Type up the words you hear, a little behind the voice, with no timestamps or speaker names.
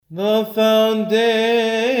The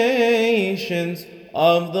foundations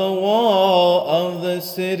of the wall of the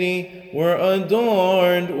city were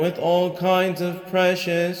adorned with all kinds of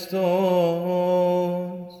precious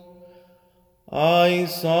stones. I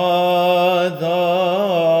saw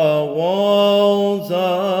the walls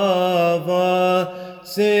of a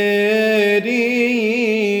city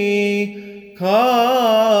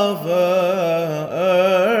covered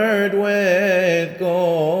with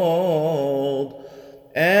gold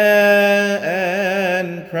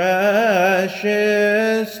and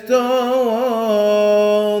precious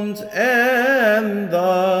stones and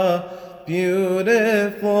the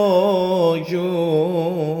beautiful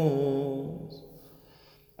jewels.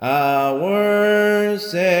 Our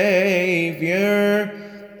Savior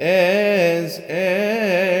is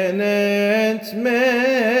in its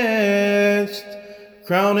midst,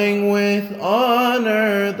 crowning with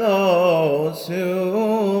honor those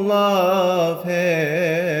who love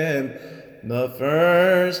him. The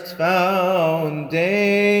first foundation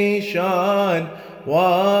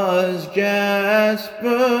was jasper,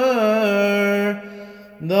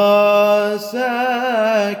 the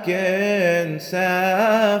second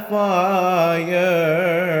sapphire,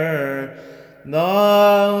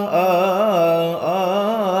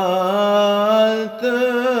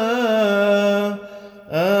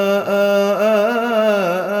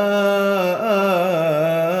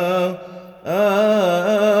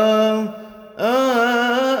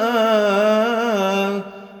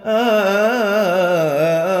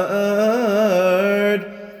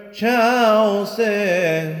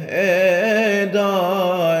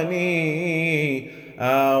 Chalcedony.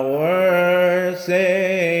 Our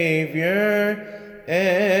Savior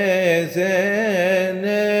is in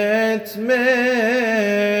its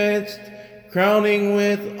midst, crowning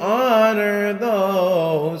with honor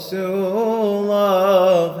those who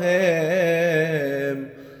love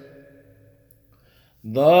him.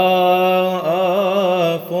 The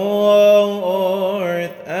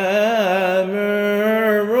fourth emerald,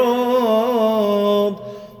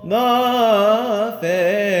 the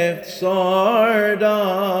fifth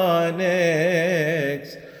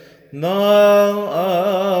sardonyx,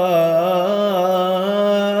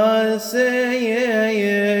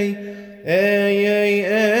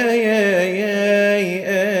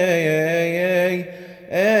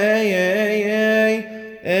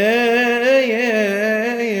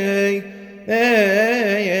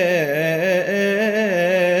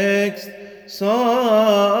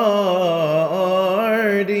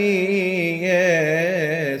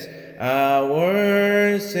 sardius.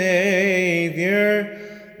 Our Savior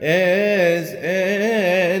is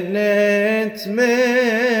in its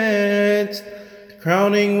midst,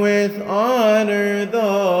 crowning with honor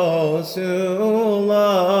those who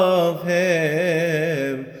love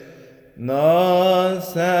him. The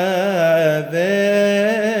seventh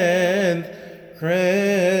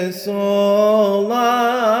chrysolite,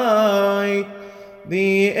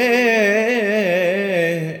 the eighth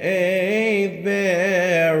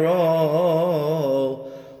beryl,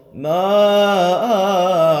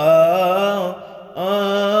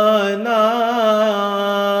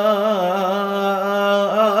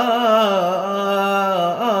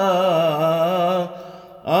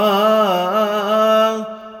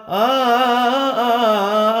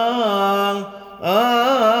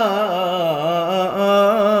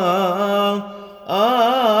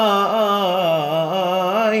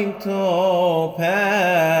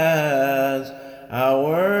 topaz.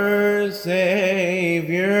 Our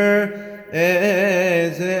Savior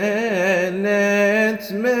is in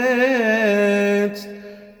its midst,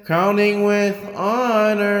 crowning with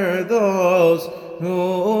honor those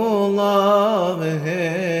who love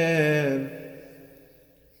him.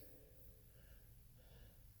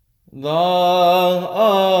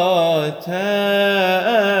 The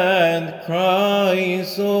tenth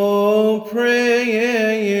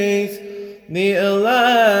chrysoprase, the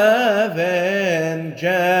 11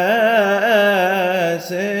 jacinth,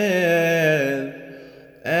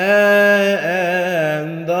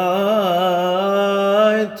 and the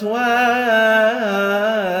 12th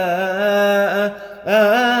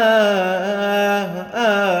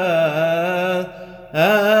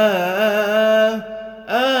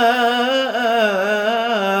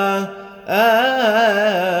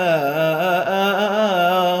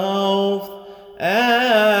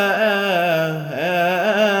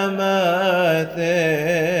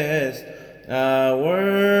amethyst.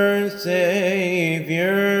 Our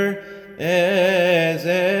Savior is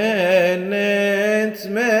in its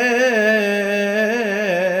midst.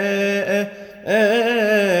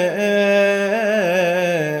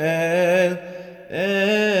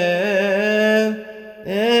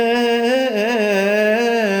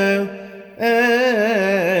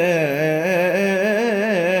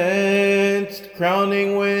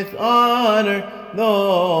 crowning with honor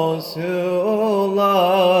those who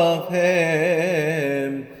love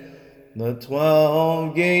him. The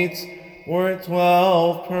 12 gates were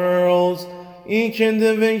 12 pearls. Each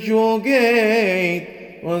individual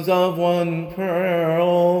gate was of one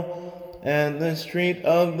pearl, and the street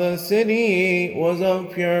of the city was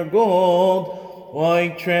of pure gold,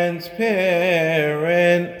 like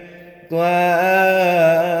transparent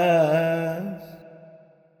glass.